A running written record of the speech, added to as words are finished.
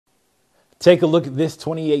Take a look at this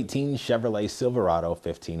 2018 Chevrolet Silverado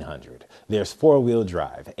 1500. There's four-wheel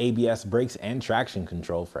drive, ABS brakes, and traction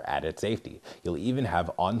control for added safety. You'll even have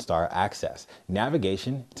OnStar access,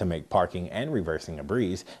 navigation to make parking and reversing a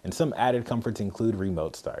breeze, and some added comforts include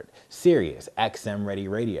remote start, Sirius XM-ready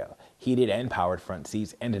radio, heated and powered front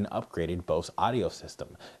seats, and an upgraded Bose audio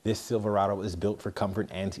system. This Silverado is built for comfort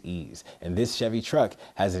and ease, and this Chevy truck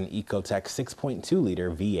has an Ecotec 6.2-liter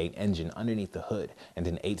V8 engine underneath the hood and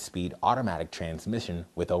an 8-speed automatic transmission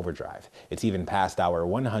with overdrive. It's even passed our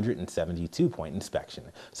 172-point inspection,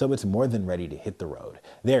 so it's more than ready to hit the road.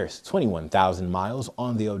 There's 21,000 miles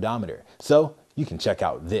on the odometer, so you can check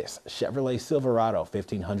out this Chevrolet Silverado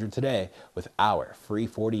 1500 today with our free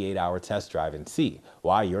 48-hour test drive and see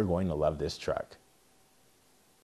why you're going to love this truck.